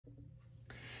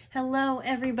Hello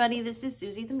everybody, this is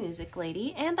Susie the Music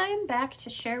Lady, and I am back to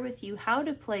share with you how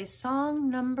to play song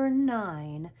number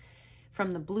 9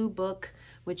 from the Blue Book,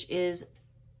 which is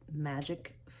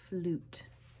Magic Flute.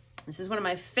 This is one of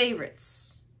my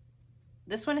favorites.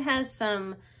 This one has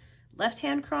some left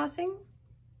hand crossing,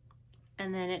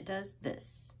 and then it does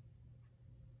this.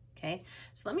 Okay,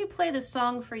 so let me play the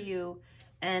song for you,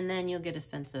 and then you'll get a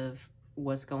sense of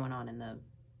what's going on in the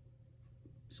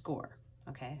score.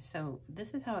 Okay, so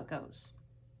this is how it goes.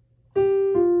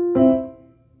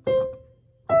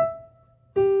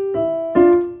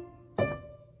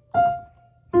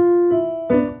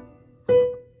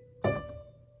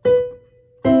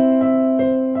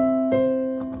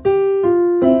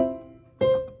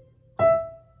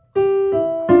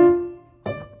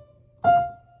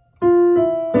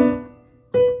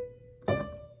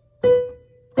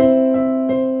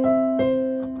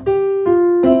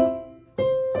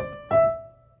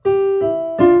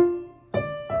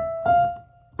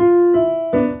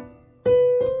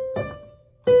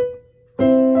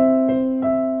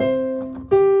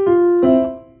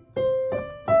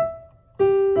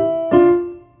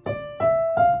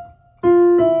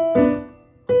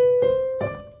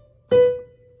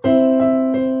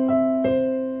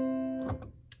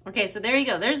 Okay, so there you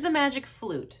go. There's the Magic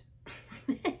Flute.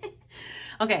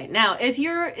 Okay, now if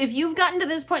you've gotten to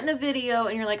this point in the video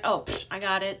and you're like, oh, I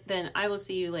got it, then I will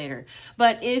see you later.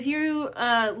 But if you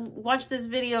watch this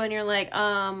video and you're like,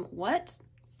 what?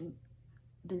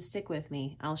 Then stick with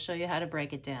me. I'll show you how to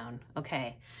break it down.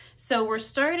 Okay, so we're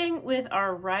starting with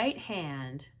our right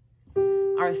hand.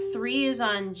 Our 3 is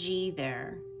on G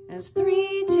there. It's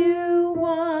 3, 2,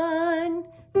 1,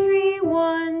 3,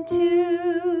 1,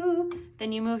 2.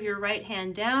 Then you move your right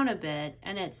hand down a bit,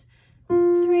 and it's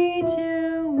 3,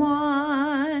 2,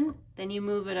 1. Then you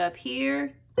move it up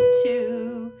here,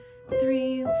 2,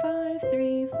 3, 5,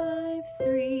 3, 5,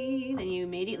 3. Then you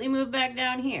immediately move back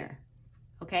down here.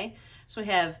 Okay, so we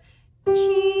have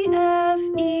G, F,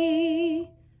 E,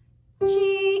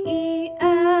 G, E,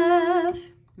 F.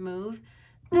 Move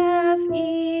F,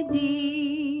 E,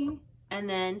 D, and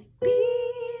then B,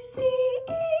 C,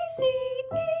 E, C,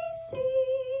 E, C.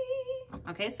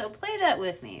 Okay, so play that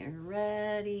with me.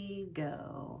 Ready,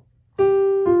 go.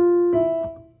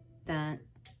 Dun,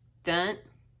 dun, dun,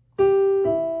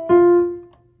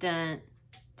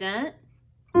 dun,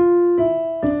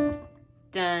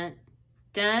 dun,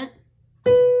 dun.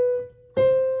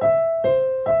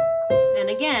 And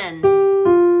again.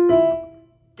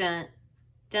 Dun,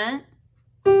 dun,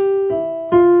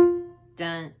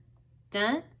 dun,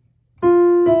 dun,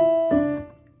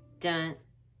 dun,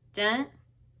 dun.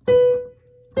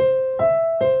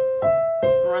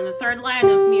 We're on the 3rd line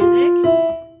of music.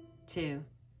 2,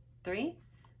 3.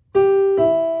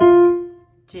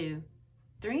 2,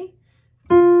 3.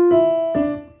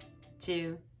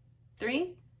 2,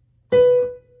 3.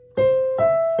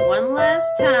 One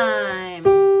last time.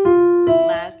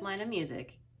 Last line of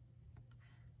music.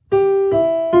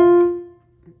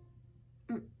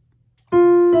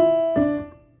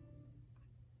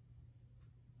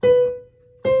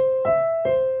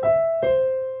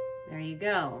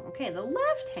 Go. Okay, the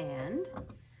left hand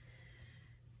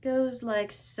goes like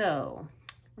so.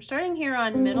 We're starting here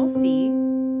on middle C,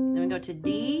 then we go to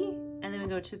D, and then we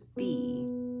go to B.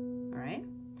 All right.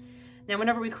 Now,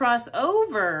 whenever we cross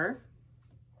over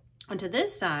onto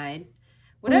this side,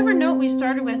 whatever note we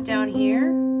started with down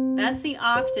here, that's the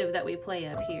octave that we play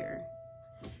up here.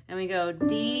 And we go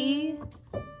D,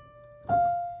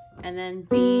 and then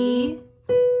B,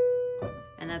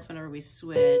 and that's whenever we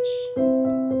switch.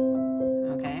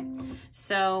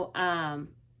 So,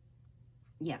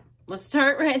 yeah, let's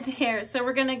start right there. So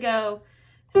we're going to go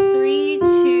 3,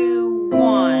 2,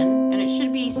 1, and it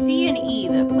should be C and E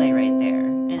that play right there.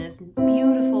 And this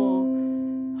beautiful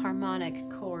harmonic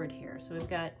chord here. So we've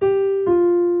got,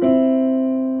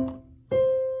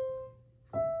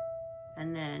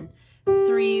 and then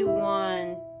 3,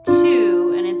 1,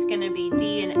 2, and it's going to be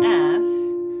D and F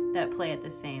that play at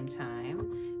the same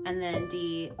time. And then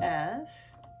D, F.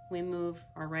 We move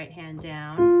our right hand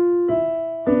down,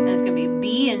 and it's going to be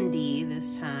B and D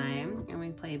this time, and we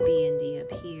play B and D up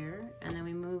here, and then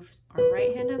we move our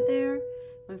right hand up there.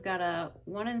 We've got a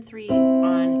 1 and 3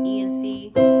 on E and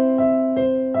C.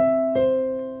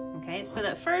 Okay, so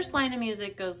that first line of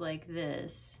music goes like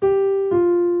this. D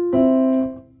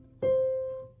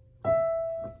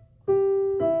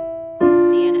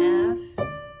and F,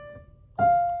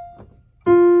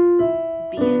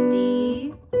 B and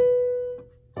D,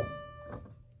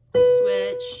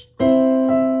 switch.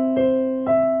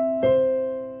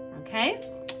 Okay,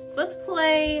 so let's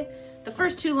play the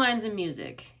first 2 lines of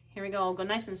music. Here we go. I'll go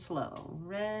nice and slow.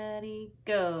 Ready,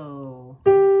 go.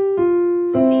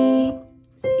 C,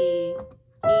 C,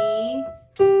 E,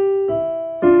 D,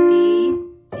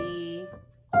 D,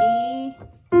 E,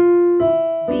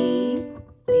 B,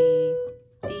 B,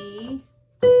 D.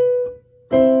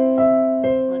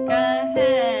 Look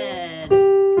ahead.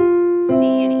 C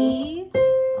and E,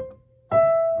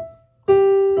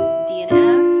 D and F,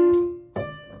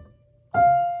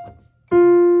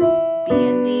 B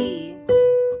and D.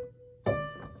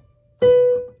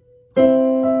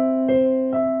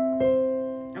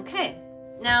 Okay,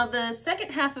 now the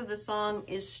second half of the song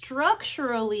is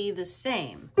structurally the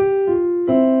same,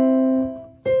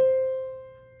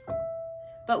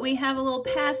 but we have a little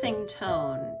passing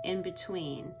tone in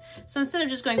between. So instead of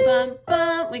just going bum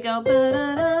bum, we go ba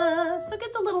da da. So it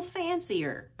gets a little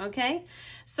fancier. Okay,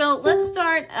 so let's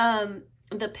start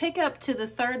the pickup to the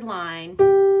third line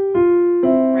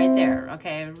right there.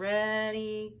 Okay,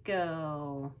 ready,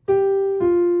 go.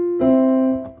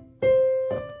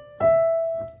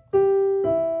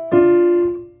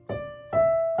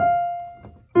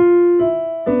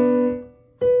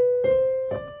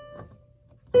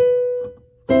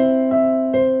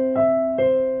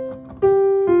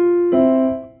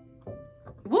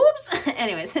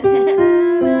 Anyways. Okay.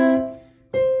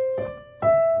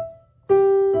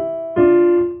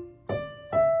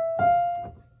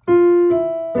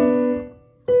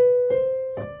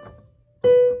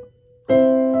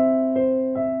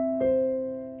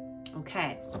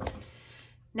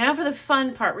 Now for the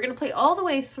fun part. We're going to play all the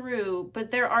way through,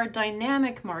 but there are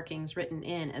dynamic markings written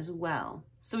in as well.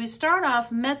 So we start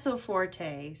off mezzo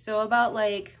forte, so about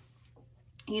like,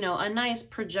 you know, a nice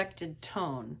projected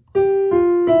tone,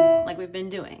 like we've been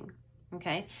doing,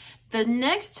 okay? The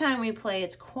next time we play,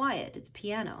 it's quiet, it's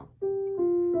piano.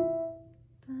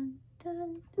 Dun, dun,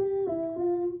 dun,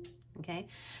 dun. Okay?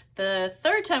 The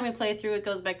third time we play through, it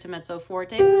goes back to mezzo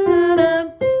forte,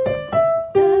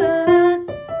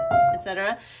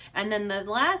 etc. And then the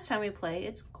last time we play,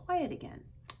 it's quiet again.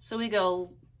 So we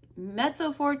go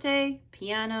mezzo forte,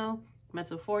 piano,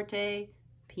 mezzo forte,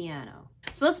 piano.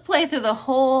 So let's play through the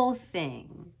whole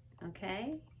thing,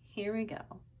 okay? Here we go.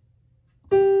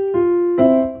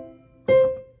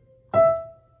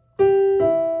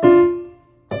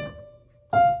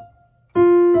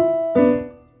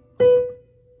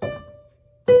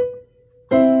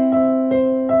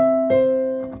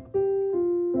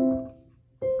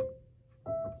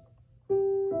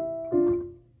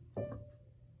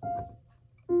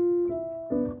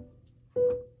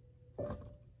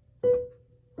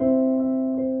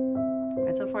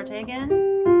 Mezzo forte again.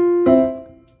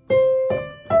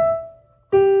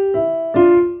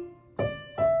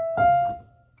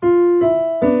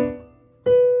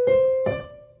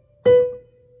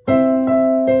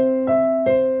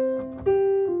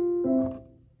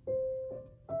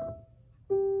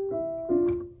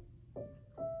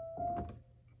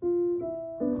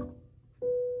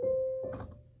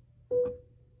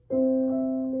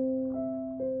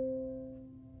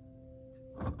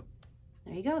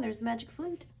 There you go. There's the magic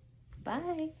flute.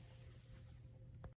 Bye.